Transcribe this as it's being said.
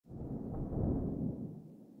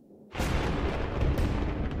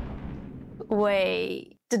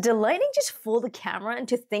Wait, did the lightning just fool the camera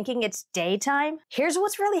into thinking it's daytime? Here's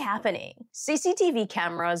what's really happening. CCTV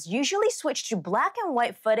cameras usually switch to black and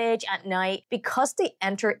white footage at night because they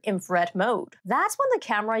enter infrared mode. That's when the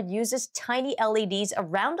camera uses tiny LEDs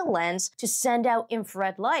around the lens to send out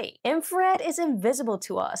infrared light. Infrared is invisible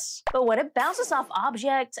to us, but when it bounces off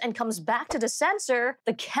objects and comes back to the sensor,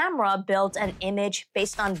 the camera builds an image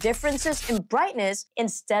based on differences in brightness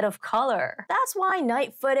instead of color. That's why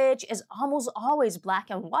night footage is almost always black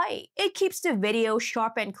and white. It keeps the video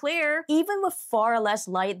sharp and clear, even with far less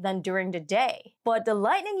light than during the day. But the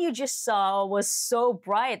lightning you just saw was so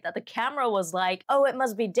bright that the camera was like, oh, it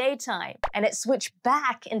must be daytime, and it switched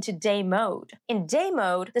back into day mode. In day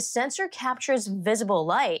mode, the sensor captures visible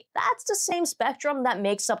light. That's the same spectrum that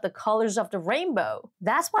makes up the colors of the rainbow.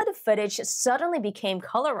 That's why the footage suddenly became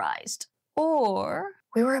colorized. Or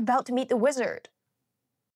we were about to meet the wizard.